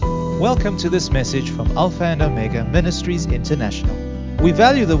Welcome to this message from Alpha and Omega Ministries International. We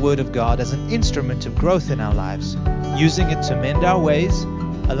value the Word of God as an instrument of growth in our lives, using it to mend our ways,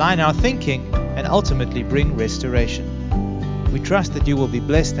 align our thinking, and ultimately bring restoration. We trust that you will be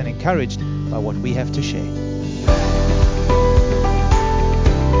blessed and encouraged by what we have to share.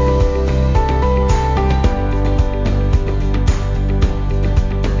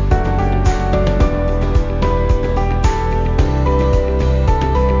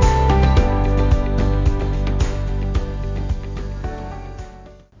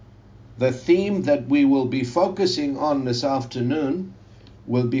 The theme that we will be focusing on this afternoon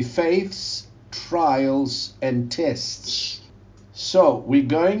will be faith's trials and tests. So we're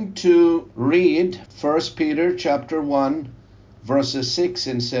going to read 1 Peter chapter 1 verses 6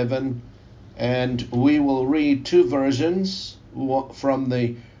 and 7, and we will read two versions, one from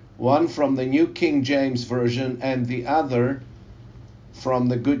the New King James Version and the other from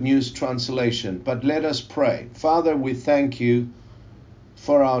the Good News Translation. But let us pray. Father, we thank you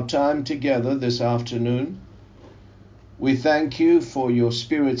for our time together this afternoon. We thank you for your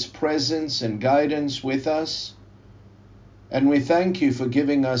Spirit's presence and guidance with us. And we thank you for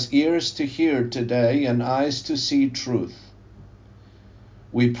giving us ears to hear today and eyes to see truth.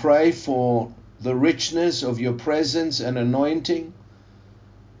 We pray for the richness of your presence and anointing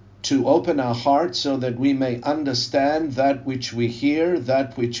to open our hearts so that we may understand that which we hear,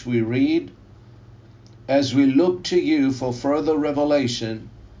 that which we read, as we look to you for further revelation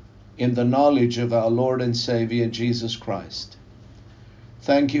in the knowledge of our Lord and Savior Jesus Christ.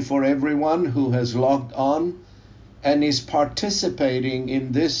 Thank you for everyone who has logged on and is participating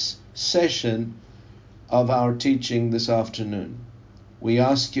in this session of our teaching this afternoon. We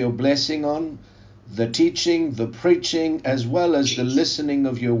ask your blessing on the teaching, the preaching, as well as the listening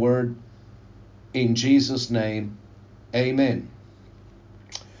of your word. In Jesus' name, amen.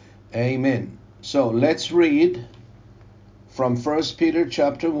 Amen. So let's read from 1 Peter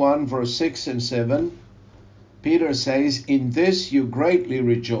chapter 1 verse 6 and 7. Peter says, "In this you greatly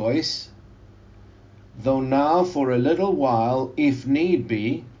rejoice, though now for a little while, if need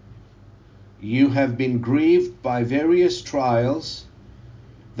be, you have been grieved by various trials,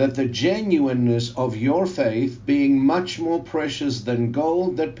 that the genuineness of your faith, being much more precious than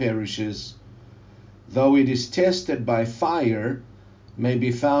gold that perishes, though it is tested by fire, may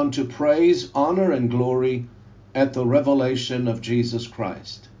be found to praise, honor, and glory at the revelation of Jesus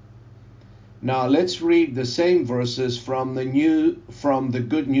Christ." Now let's read the same verses from the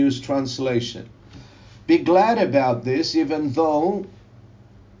Good News Translation. "Be glad about this, even though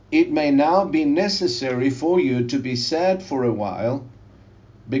it may now be necessary for you to be sad for a while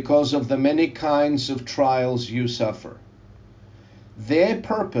because of the many kinds of trials you suffer. Their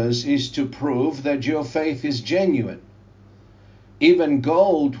purpose is to prove that your faith is genuine. Even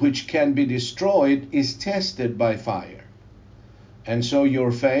gold which can be destroyed is tested by fire. And so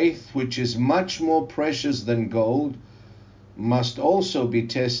your faith, which is much more precious than gold, must also be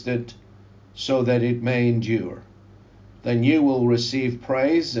tested so that it may endure. Then you will receive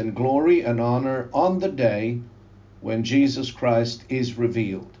praise and glory and honor on the day when Jesus Christ is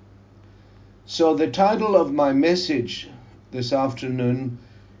revealed." So the title of my message this afternoon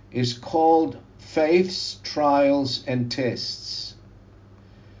is called Faith's Trials and Tests.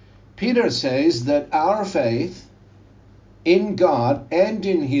 Peter says that our faith in God and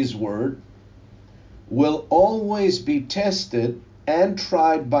in His Word will always be tested and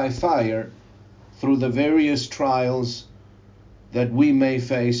tried by fire through the various trials that we may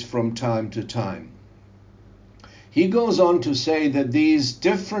face from time to time. He goes on to say that these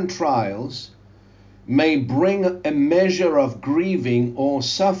different trials may bring a measure of grieving or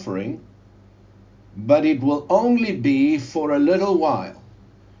suffering, but it will only be for a little while,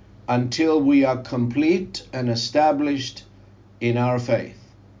 until we are complete and established in our faith.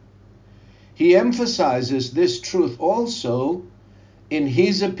 He emphasizes this truth also in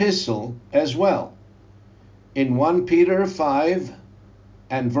his epistle as well. In 1 Peter 5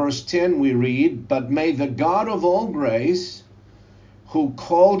 and verse 10 we read, "But may the God of all grace, who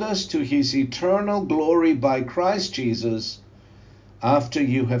called us to his eternal glory by Christ Jesus, after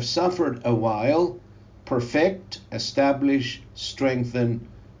you have suffered a while, perfect, establish, strengthen,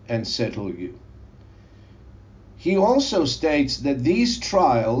 and settle you." He also states that these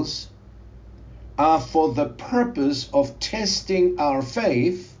trials are for the purpose of testing our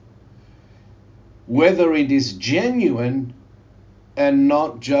faith, whether it is genuine and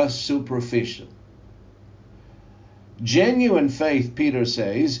not just superficial. Genuine faith, Peter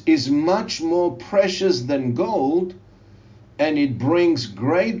says, is much more precious than gold, and it brings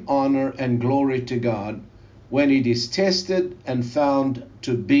great honor and glory to God when it is tested and found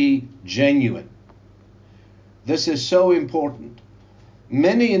to be genuine. This is so important.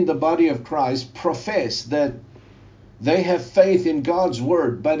 Many in the body of Christ profess that they have faith in God's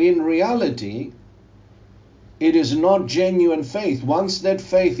word, but in reality, it is not genuine faith. Once that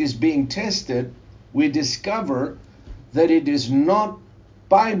faith is being tested, we discover that it is not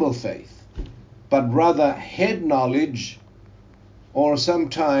Bible faith, but rather head knowledge, or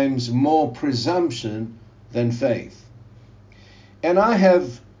sometimes more presumption than faith. And I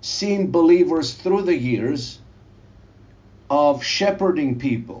have seen believers through the years of shepherding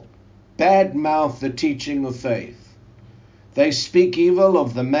people badmouth the teaching of faith. They speak evil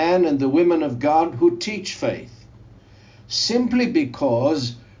of the man and the women of God who teach faith, simply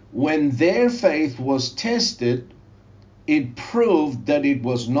because when their faith was tested, it proved that it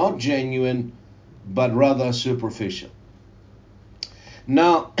was not genuine, but rather superficial.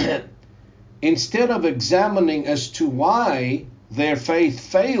 Now, instead of examining as to why their faith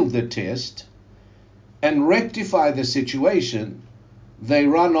failed the test and rectify the situation, they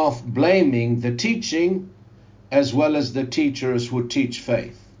run off blaming the teaching as well as the teachers who teach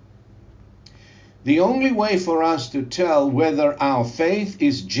faith. The only way for us to tell whether our faith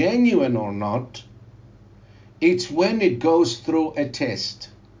is genuine or not, it's when it goes through a test,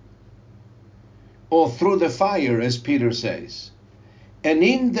 or through the fire, as Peter says. And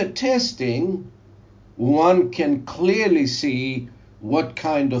in the testing, one can clearly see what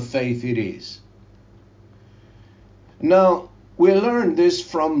kind of faith it is. Now, we learn this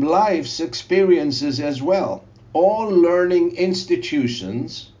from life's experiences as well. All learning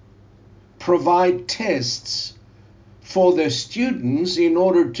institutions provide tests for their students in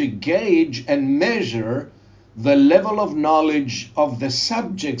order to gauge and measure the level of knowledge of the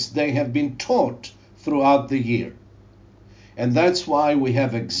subjects they have been taught throughout the year. And that's why we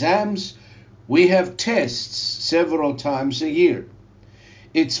have exams, we have tests several times a year.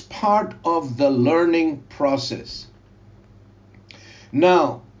 It's part of the learning process.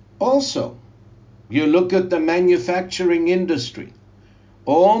 Now, also, you look at the manufacturing industry.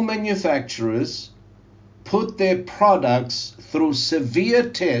 All manufacturers put their products through severe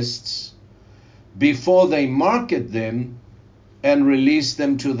tests before they market them and release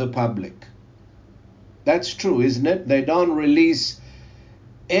them to the public. That's true, isn't it? They don't release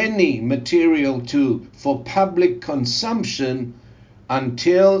any material for public consumption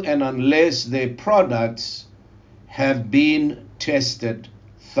until and unless their products have been tested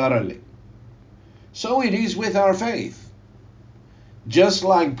thoroughly. So it is with our faith. Just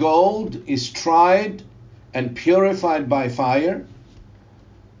like gold is tried and purified by fire,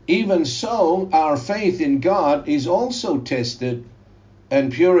 even so our faith in God is also tested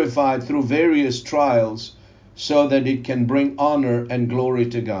and purified through various trials so that it can bring honor and glory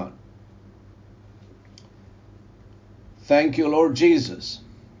to God. Thank you, Lord Jesus.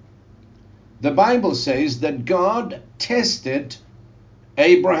 The Bible says that God tested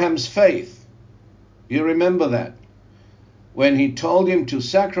Abraham's faith. You remember that? When he told him to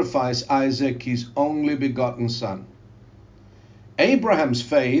sacrifice Isaac, his only begotten son. Abraham's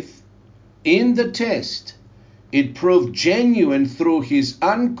faith, in the test, it proved genuine through his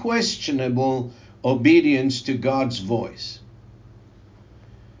unquestionable obedience to God's voice.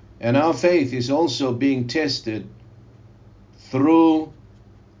 And our faith is also being tested through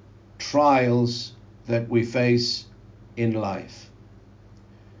trials that we face in life.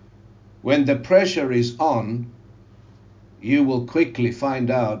 When the pressure is on, you will quickly find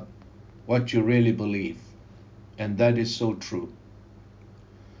out what you really believe. And that is so true.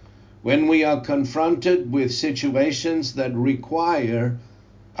 When we are confronted with situations that require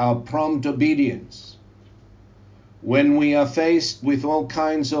our prompt obedience, when we are faced with all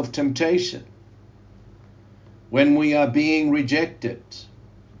kinds of temptation, when we are being rejected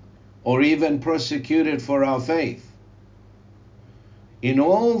or even persecuted for our faith, in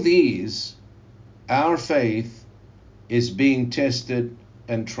all these, our faith is being tested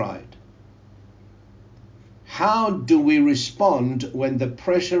and tried. How do we respond when the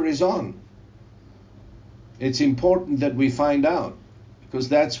pressure is on? It's important that we find out, because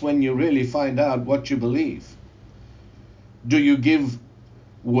that's when you really find out what you believe. Do you give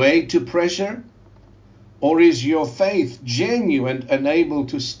way to pressure? Or is your faith genuine and able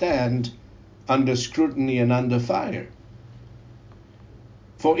to stand under scrutiny and under fire?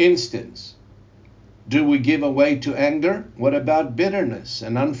 For instance, do we give way to anger? What about bitterness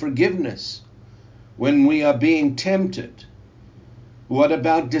and unforgiveness when we are being tempted? What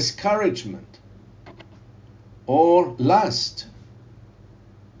about discouragement or lust?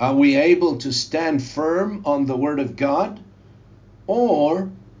 Are we able to stand firm on the Word of God?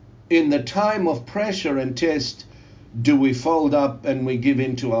 Or in the time of pressure and test do we fold up and we give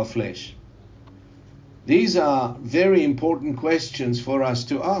in to our flesh? These are very important questions for us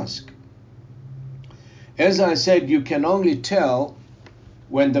to ask. As I said, you can only tell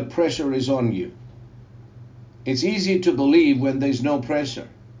when the pressure is on you. It's easy to believe when there's no pressure.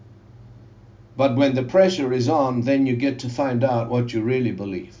 But when the pressure is on, then you get to find out what you really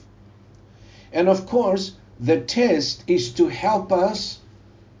believe. And of course, the test is to help us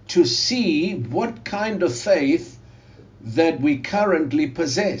to see what kind of faith that we currently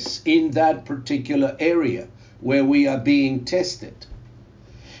possess in that particular area where we are being tested.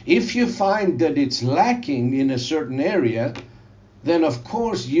 If you find that it's lacking in a certain area, then of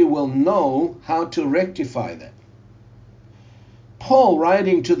course you will know how to rectify that. Paul,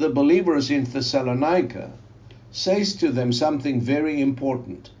 writing to the believers in Thessalonica, says to them something very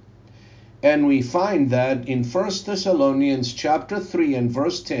important. And we find that in 1 Thessalonians chapter 3 and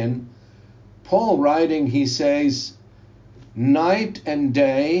verse 10, Paul writing, he says, night and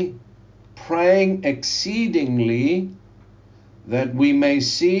day, praying exceedingly that we may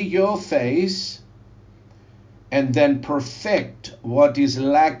see your face and then perfect what is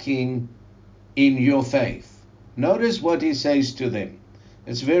lacking in your faith. Notice what he says to them.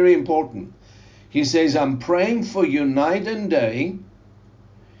 It's very important. He says, I'm praying for you night and day,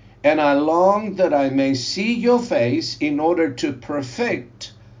 and I long that I may see your face in order to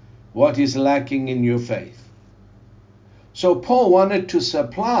perfect what is lacking in your faith. So Paul wanted to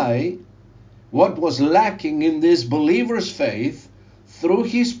supply what was lacking in this believer's faith through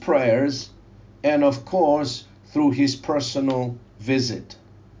his prayers and, of course, through his personal visit.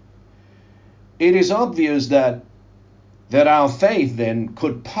 It is obvious that our faith then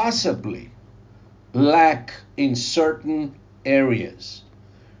could possibly lack in certain areas.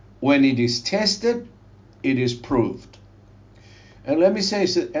 When it is tested, it is proved. And let me say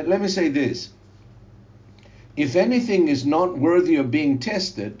this. If anything is not worthy of being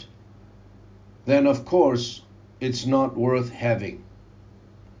tested, then of course it's not worth having.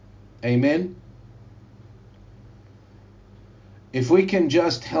 Amen? If we can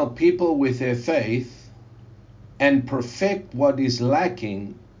just help people with their faith and perfect what is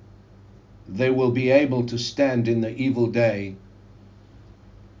lacking, they will be able to stand in the evil day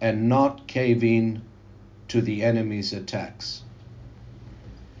and not cave in to the enemy's attacks.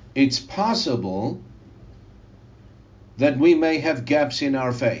 It's possible that we may have gaps in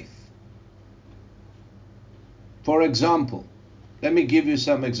our faith. For example, let me give you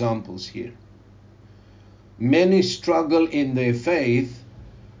some examples here. Many struggle in their faith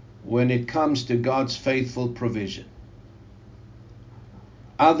when it comes to God's faithful provision.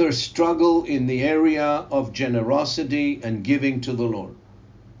 Others struggle in the area of generosity and giving to the Lord.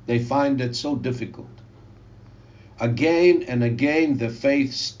 They find it so difficult. Again and again, the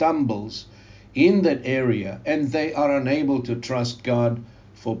faith stumbles in that area and they are unable to trust God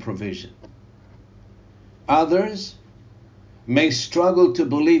for provision. Others may struggle to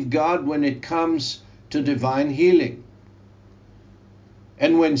believe God when it comes to divine healing.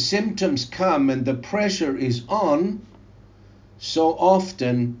 And when symptoms come and the pressure is on, so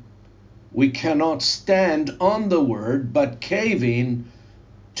often we cannot stand on the word but cave in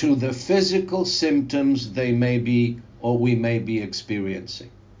to the physical symptoms they may be or we may be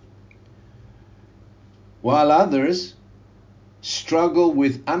experiencing. While others struggle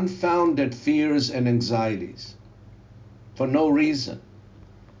with unfounded fears and anxieties for no reason.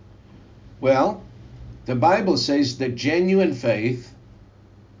 Well, the Bible says that genuine faith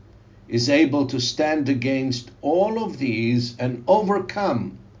is able to stand against all of these and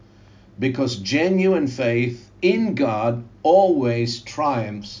overcome, because genuine faith in God always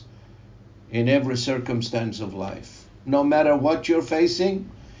triumphs in every circumstance of life. No matter what you're facing,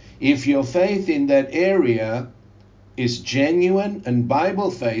 if your faith in that area is genuine and Bible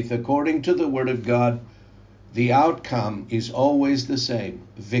faith according to the Word of God, the outcome is always the same: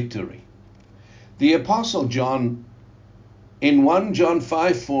 victory. The Apostle John in 1 John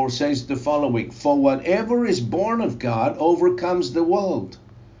 5:4 says the following: for whatever is born of God overcomes the world.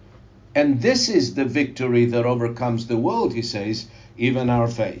 And this is the victory that overcomes the world, he says, even our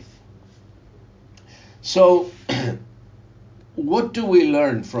faith. So, what do we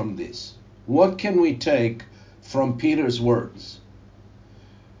learn from this? What can we take from Peter's words?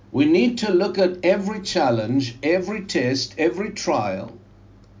 We need to look at every challenge, every test, every trial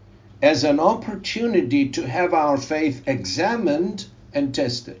as an opportunity to have our faith examined and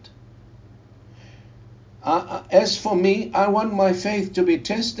tested. As for me, I want my faith to be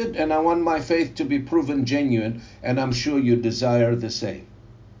tested and I want my faith to be proven genuine, and I'm sure you desire the same.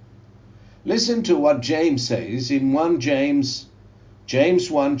 Listen to what James says in 1 James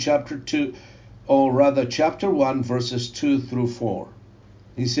James 1, chapter 2, or rather chapter 1, verses 2 through 4.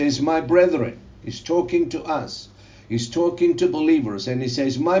 He says, my brethren, he's talking to us. He's talking to believers, and he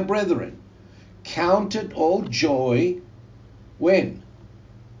says, my brethren, count it all joy. When?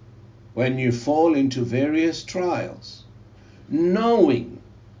 When you fall into various trials, knowing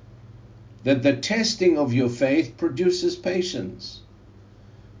that the testing of your faith produces patience.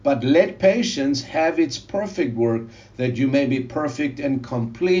 But let patience have its perfect work, that you may be perfect and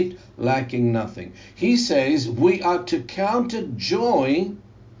complete, lacking nothing. He says we are to count it joy,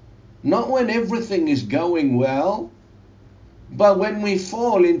 not when everything is going well, but when we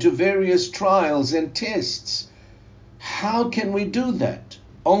fall into various trials and tests. How can we do that?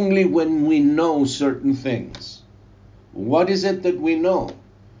 Only when we know certain things. What is it that we know?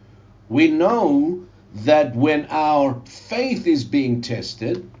 We know that when our faith is being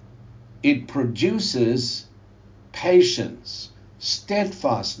tested, it produces patience,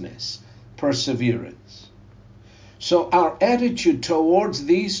 steadfastness, perseverance. So our attitude towards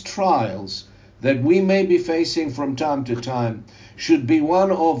these trials that we may be facing from time to time should be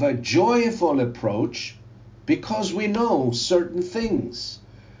one of a joyful approach, because we know certain things,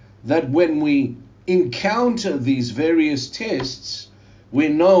 that when we encounter these various tests, we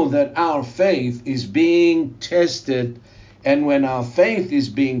know that our faith is being tested, and when our faith is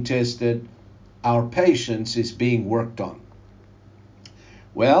being tested, our patience is being worked on.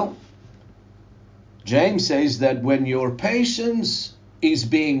 Well, James says that when your patience is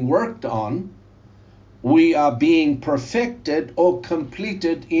being worked on, we are being perfected or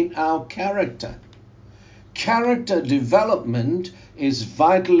completed in our character. Character development is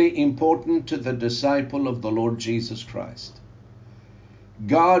vitally important to the disciple of the Lord Jesus Christ.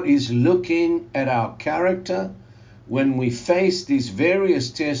 God is looking at our character when we face these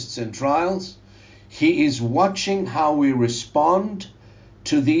various tests and trials. He is watching how we respond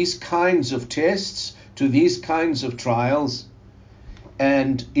to these kinds of tests, to these kinds of trials,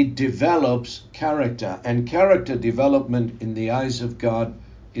 and it develops character. And character development in the eyes of God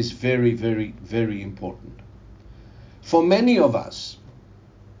is very, very, very important. For many of us,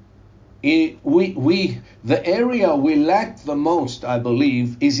 the area we lack the most, I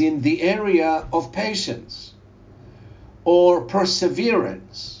believe, is in the area of patience or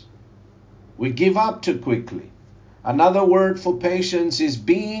perseverance. We give up too quickly. Another word for patience is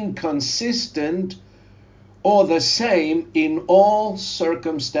being consistent or the same in all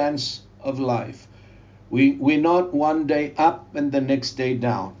circumstance of life. We're not one day up and the next day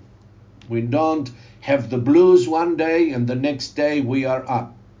down. We don't have the blues one day and the next day we are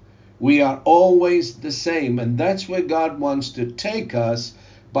up. We are always the same, and that's where God wants to take us,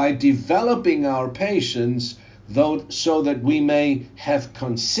 by developing our patience, so that we may have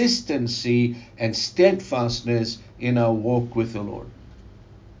consistency and steadfastness in our walk with the Lord.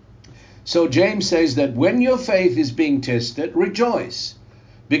 So James says that when your faith is being tested, rejoice,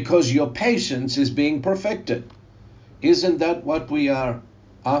 because your patience is being perfected. Isn't that what we are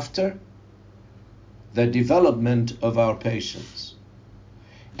after? The development of our patience.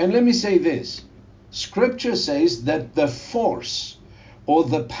 And let me say this. Scripture says that the force or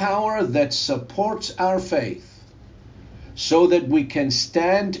the power that supports our faith so that we can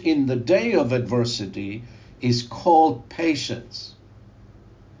stand in the day of adversity is called patience.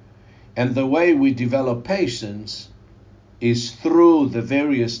 And the way we develop patience is through the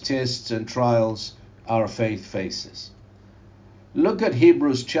various tests and trials our faith faces. Look at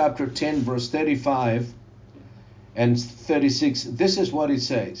Hebrews chapter 10, verse 35 and 36. This is what it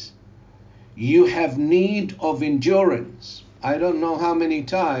says. You have need of endurance. I don't know how many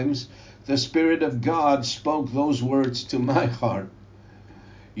times the Spirit of God spoke those words to my heart.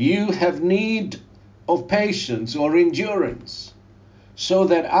 You have need of patience or endurance, so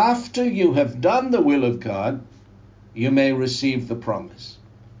that after you have done the will of God, you may receive the promise.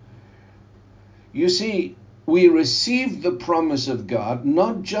 You see, we receive the promise of God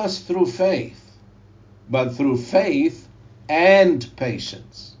not just through faith, but through faith and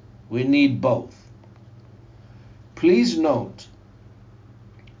patience. We need both. Please note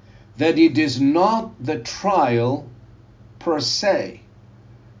that it is not the trial per se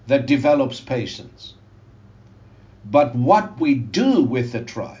that develops patience, but what we do with the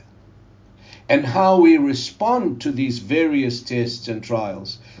trial and how we respond to these various tests and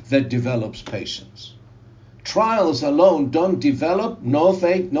trials that develops patience. Trials alone don't develop no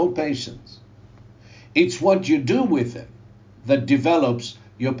faith, no patience. It's what you do with them that develops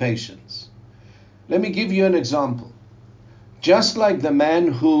your patience. Let me give you an example. Just like the man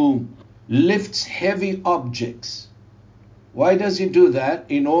who lifts heavy objects. Why does he do that?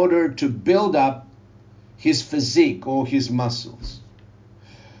 In order to build up his physique or his muscles.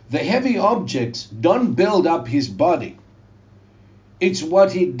 The heavy objects don't build up his body. It's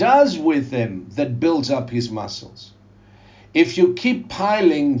what he does with them that builds up his muscles. If you keep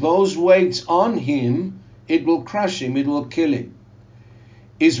piling those weights on him, it will crush him, it will kill him.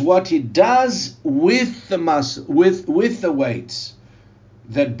 It's what he does with the muscle, with the weights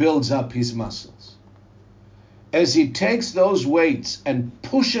that builds up his muscles. As he takes those weights and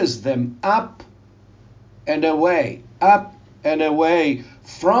pushes them up and away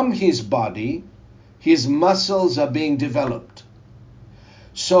from his body, his muscles are being developed.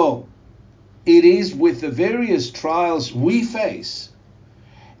 So it is with the various trials we face,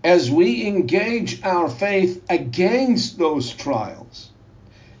 as we engage our faith against those trials,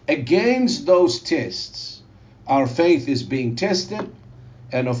 against those tests, our faith is being tested,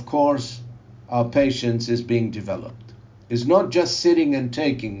 and of course our patience is being developed. It's not just sitting and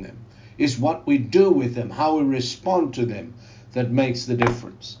taking them. It's what we do with them, how we respond to them, that makes the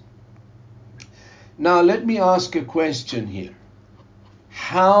difference. Now let me ask a question here.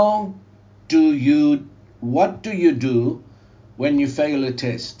 What do you do when you fail a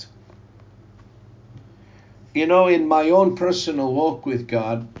test? You know, in my own personal walk with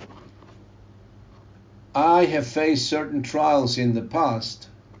God, I have faced certain trials in the past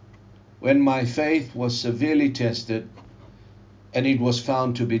when my faith was severely tested and it was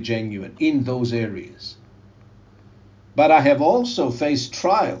found to be genuine in those areas. But I have also faced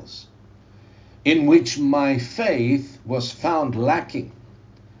trials in which my faith was found lacking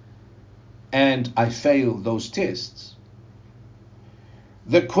and I failed those tests.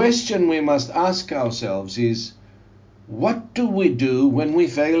 The question we must ask ourselves is, what do we do when we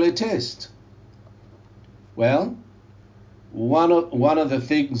fail a test? Well, one of the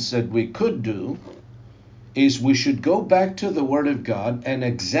things that we could do is we should go back to the Word of God and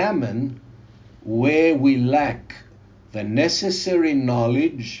examine where we lack the necessary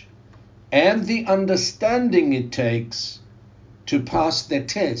knowledge and the understanding it takes to pass the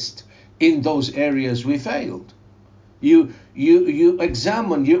test in those areas we failed. You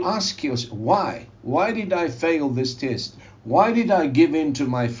examine, you ask yourself, why? Why did I fail this test? Why did I give in to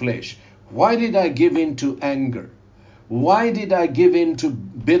my flesh? Why did I give in to anger? Why did I give in to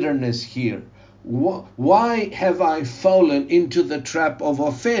bitterness here? Why have I fallen into the trap of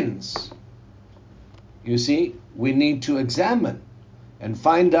offense? You see, we need to examine and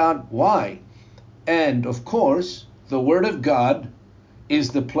find out why. And of course, the Word of God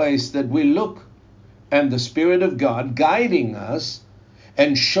is the place that we look, and the Spirit of God guiding us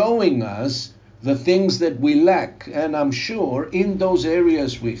and showing us the things that we lack. And I'm sure in those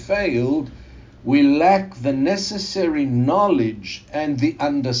areas we failed, we lack the necessary knowledge and the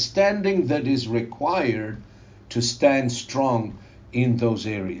understanding that is required to stand strong in those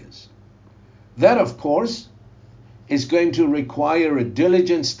areas. That, of course, is going to require a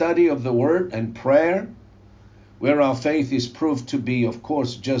diligent study of the Word and prayer, where our faith is proved to be, of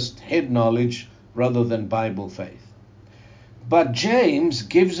course, just head knowledge rather than Bible faith. But James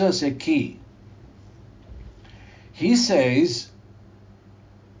gives us a key. He says,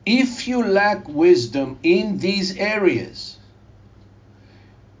 if you lack wisdom in these areas,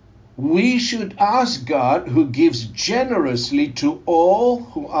 we should ask God, who gives generously to all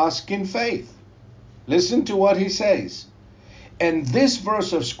who ask in faith. Listen to what he says. And this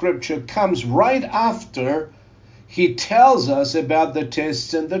verse of Scripture comes right after he tells us about the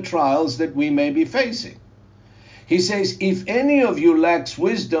tests and the trials that we may be facing. He says, if any of you lacks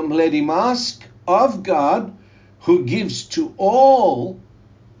wisdom, let him ask of God, who gives to all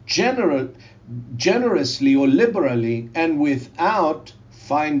generously or liberally and without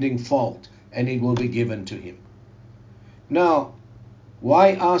finding fault, and it will be given to him. Now,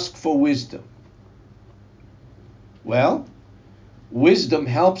 why ask for wisdom? Well, wisdom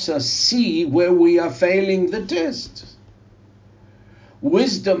helps us see where we are failing the test.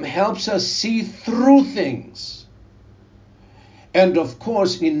 Wisdom helps us see through things. And of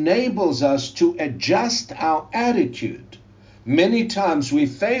course, enables us to adjust our attitude. Many times we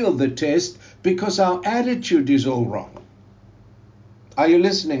fail the test because our attitude is all wrong. Are you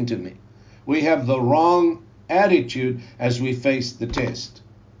listening to me? We have the wrong attitude as we face the test.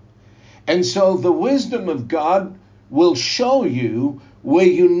 And so the wisdom of God will show you where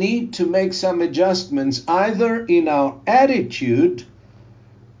you need to make some adjustments, either in our attitude,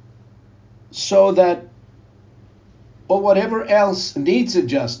 so that, or whatever else needs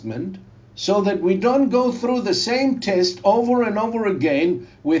adjustment, so that we don't go through the same test over and over again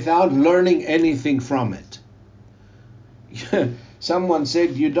without learning anything from it. Someone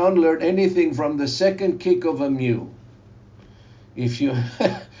said you don't learn anything from the second kick of a mule. If you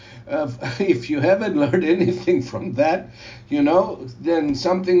if you haven't learned anything from that, then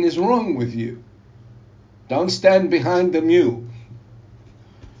something is wrong with you. Don't stand behind the mule.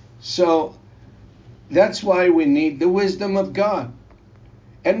 So that's why we need the wisdom of God.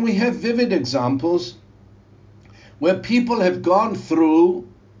 And we have vivid examples where people have gone through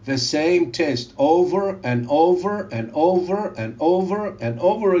the same test over and over and over and over and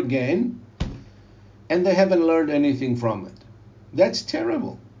over again, and they haven't learned anything from it. That's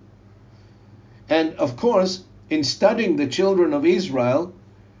terrible. And of course, in studying the children of Israel,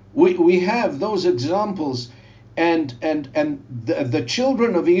 we have those examples, and the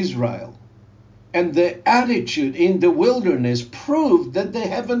children of Israel and the attitude in the wilderness proved that they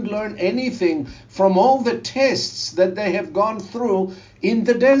haven't learned anything from all the tests that they have gone through in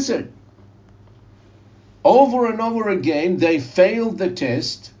the desert. Over and over again, they failed the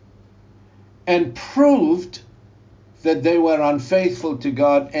test and proved that they were unfaithful to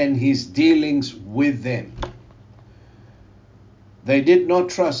God and His dealings with them. They did not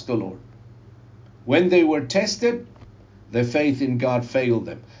trust the Lord. When they were tested, their faith in God failed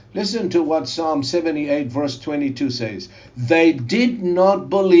them. Listen to what Psalm 78 verse 22 says. They did not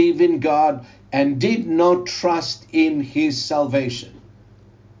believe in God and did not trust in His salvation.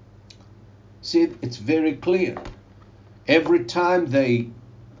 See, it's very clear. Every time they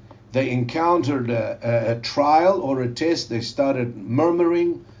encountered a trial or a test, they started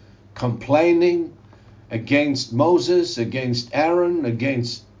murmuring, complaining against Moses, against Aaron,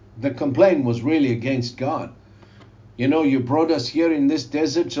 the complaint was really against God. You brought us here in this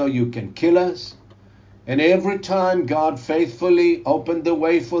desert so you can kill us. And every time God faithfully opened the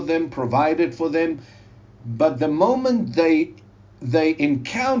way for them, provided for them. But the moment they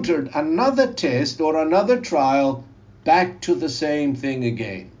encountered another test or another trial, back to the same thing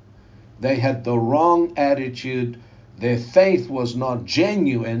again. They had the wrong attitude. Their faith was not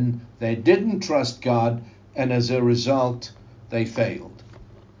genuine. They didn't trust God. And as a result, they failed.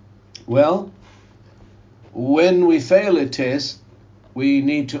 Well, when we fail a test, we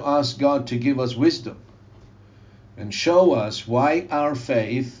need to ask God to give us wisdom and show us why our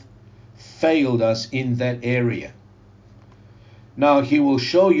faith failed us in that area. Now, He will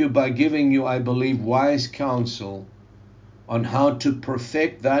show you by giving you, I believe, wise counsel on how to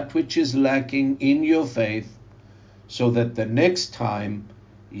perfect that which is lacking in your faith, so that the next time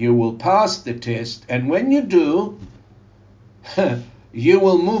you will pass the test. And when you do, you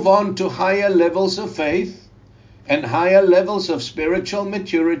will move on to higher levels of faith and higher levels of spiritual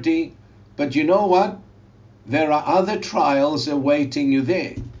maturity. But you know what? There are other trials awaiting you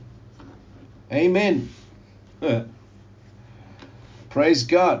there. Amen. Praise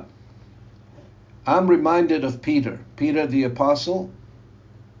God. I'm reminded of Peter the apostle.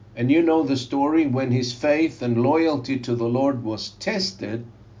 And you know the story. When his faith and loyalty to the Lord was tested,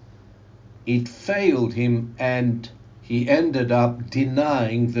 it failed him, and he ended up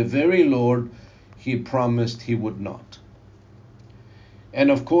denying the very Lord He promised He would not. And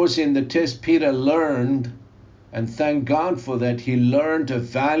of course, in the test, Peter learned, and thank God for that, he learned a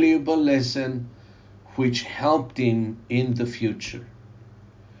valuable lesson which helped him in the future.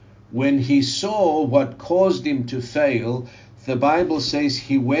 When he saw what caused him to fail, the Bible says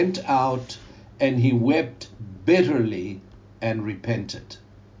he went out and he wept bitterly and repented.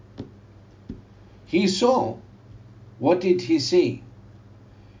 He saw. What did he see?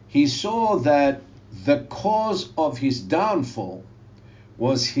 He saw that the cause of his downfall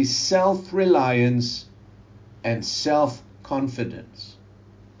was his self-reliance and self-confidence.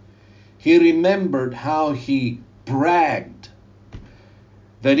 He remembered how he bragged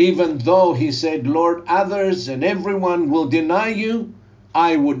that even though he said, Lord, others and everyone will deny you,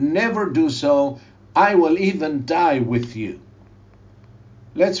 I would never do so. I will even die with you.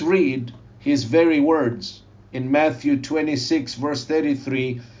 Let's read his very words. In Matthew 26 verse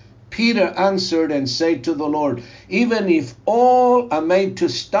 33, Peter answered and said to the Lord, even if all are made to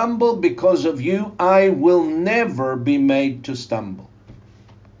stumble because of you, I will never be made to stumble.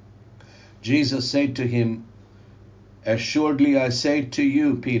 Jesus said to him, assuredly I say to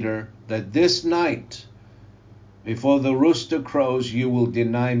you, Peter, that this night, before the rooster crows, you will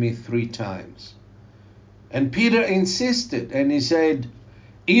deny me 3 times. And Peter insisted, and he said,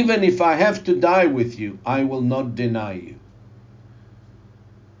 even if I have to die with you, I will not deny you.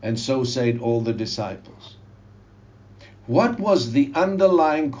 And so said all the disciples. What was the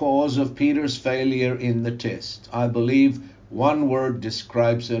underlying cause of Peter's failure in the test? I believe one word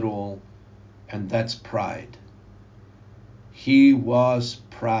describes it all, and that's pride. He was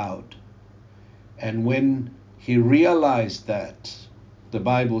proud. And when he realized that, the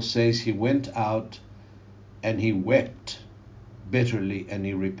Bible says he went out and he wept bitterly, and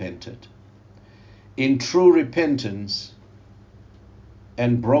he repented. In true repentance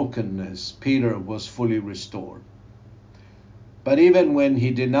and brokenness, Peter was fully restored. But even when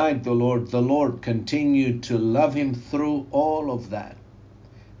he denied the Lord continued to love him through all of that,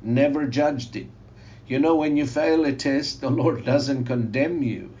 never judged him. You know, when you fail a test, the Lord doesn't condemn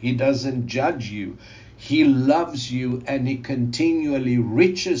you. He doesn't judge you. He loves you, and he continually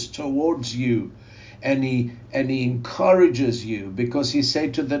reaches towards you, and he encourages you, because he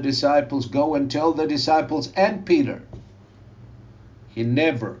said to the disciples, go and tell the disciples and Peter.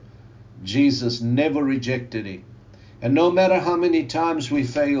 Jesus never rejected him. And no matter how many times we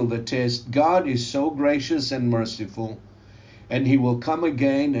fail the test, God is so gracious and merciful, and he will come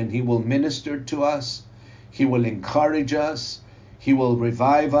again and he will minister to us. He will encourage us. He will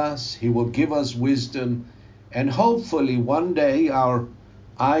revive us. He will give us wisdom. And hopefully one day our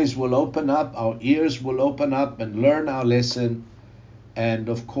eyes will open up, our ears will open up and learn our lesson, and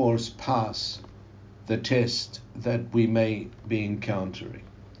of course pass the test that we may be encountering.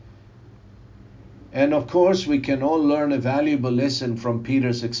 And of course we can all learn a valuable lesson from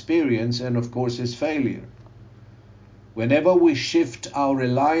Peter's experience and of course his failure. Whenever we shift our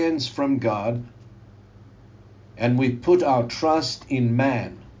reliance from God and we put our trust in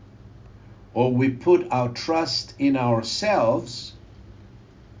man, or we put our trust in ourselves,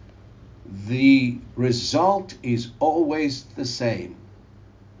 the result is always the same.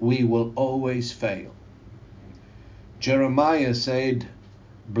 We will always fail. Jeremiah said,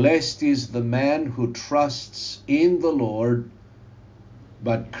 blessed is the man who trusts in the Lord,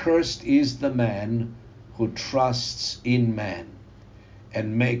 but cursed is the man who trusts in man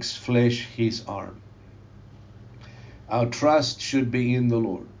and makes flesh his arm. Our trust should be in the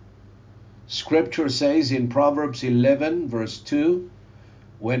Lord. Scripture says in Proverbs 11 verse 2,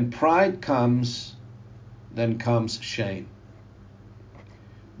 when pride comes, then comes shame.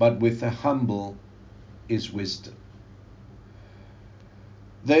 But with the humble is wisdom.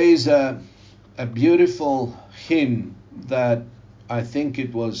 There is a beautiful hymn that I think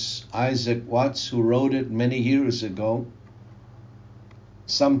it was Isaac Watts who wrote it many years ago.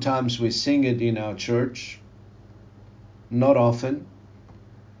 Sometimes we sing it in our church, not often.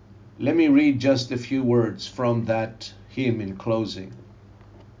 Let me read just a few words from that hymn in closing.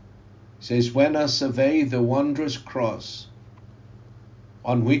 It says, when I survey the wondrous cross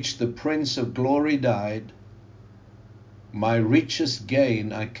on which the Prince of Glory died, my richest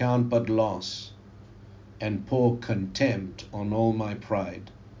gain I count but loss, and pour contempt on all my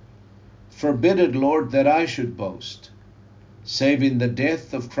pride. Forbid it, Lord, that I should boast, save in the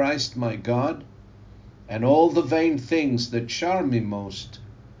death of Christ my God, and all the vain things that charm me most,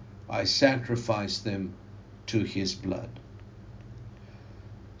 I sacrifice them to his blood.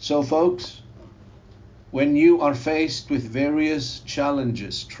 So folks, when you are faced with various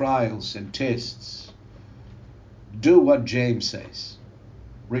challenges, trials, and tests, do what James says.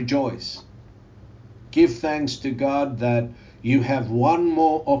 Rejoice. Give thanks to God that you have one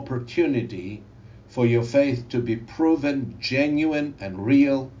more opportunity for your faith to be proven genuine and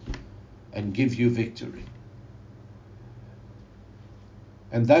real and give you victory.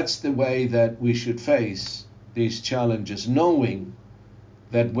 And that's the way that we should face these challenges, knowing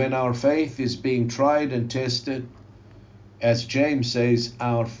that when our faith is being tried and tested, as James says,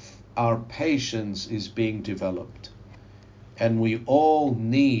 our patience is being developed. And we all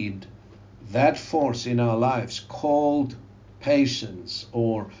need that force in our lives called patience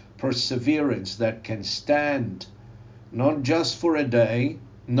or perseverance that can stand not just for a day,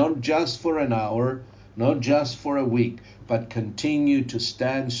 not just for an hour, not just for a week, but continue to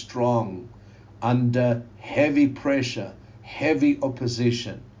stand strong under heavy pressure, heavy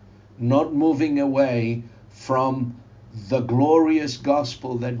opposition, not moving away from the glorious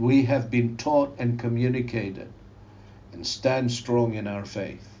gospel that we have been taught and communicated, and stand strong in our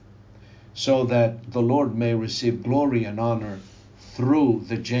faith, so that the Lord may receive glory and honor through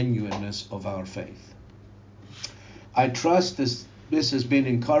the genuineness of our faith. I trust this has been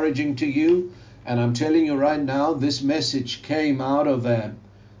encouraging to you, and I'm telling you right now, this message came out of a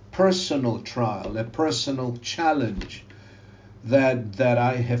personal trial, a personal challenge that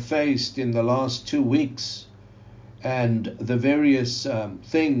I have faced in the last 2 weeks, and the various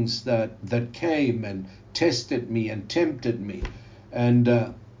things that came and tested me and tempted me.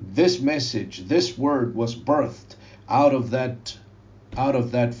 And this message, this word was birthed out of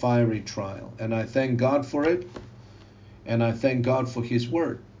that fiery trial. And I thank God for it. And I thank God for his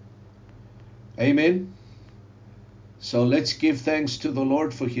word. Amen. So let's give thanks to the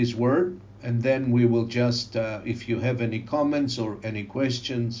Lord for his word. And then we will just, if you have any comments or any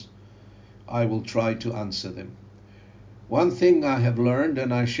questions, I will try to answer them. One thing I have learned,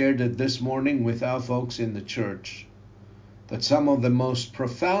 and I shared it this morning with our folks in the church, that some of the most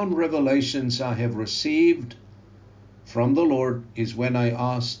profound revelations I have received from the Lord is when I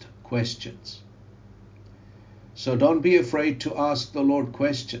asked questions. So don't be afraid to ask the Lord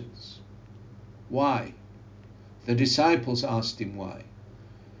questions. Why? The disciples asked him why.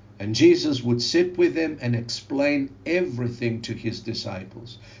 And Jesus would sit with them and explain everything to his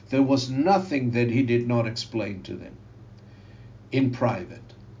disciples. There was nothing that he did not explain to them in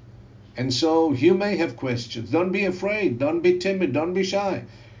private. And so you may have questions. Don't be afraid. Don't be timid. Don't be shy.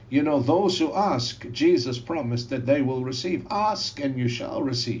 You know, those who ask, Jesus promised that they will receive. Ask and you shall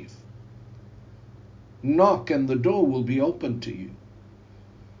receive. Knock and the door will be open to you.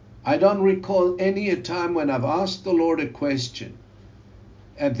 I don't recall any time when I've asked the Lord a question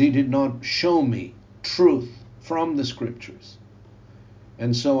and he did not show me truth from the scriptures.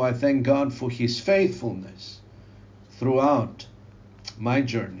 And so I thank God for his faithfulness throughout my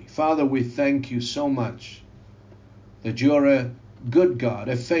journey. Father, we thank you so much that you are a good God,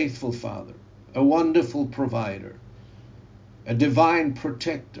 a faithful Father, a wonderful provider, a divine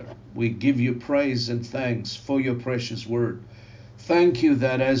protector. We give you praise and thanks for your precious word. Thank you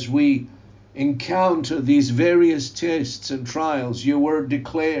that as we encounter these various tests and trials, your word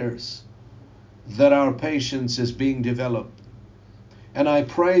declares that our patience is being developed. And I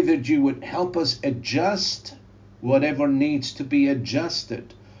pray that you would help us adjust whatever needs to be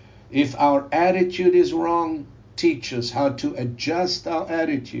adjusted. If our attitude is wrong, teach us how to adjust our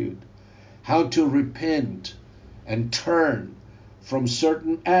attitude, how to repent and turn from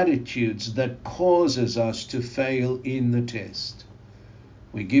certain attitudes that causes us to fail in the test.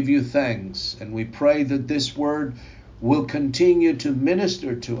 We give you thanks, and we pray that this word will continue to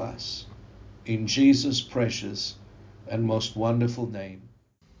minister to us in Jesus' precious and most wonderful name.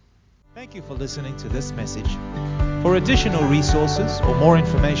 Thank you for listening to this message. For additional resources or more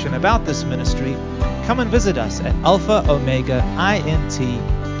information about this ministry, come and visit us at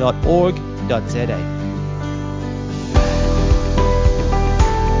alphaomegaint.org.za.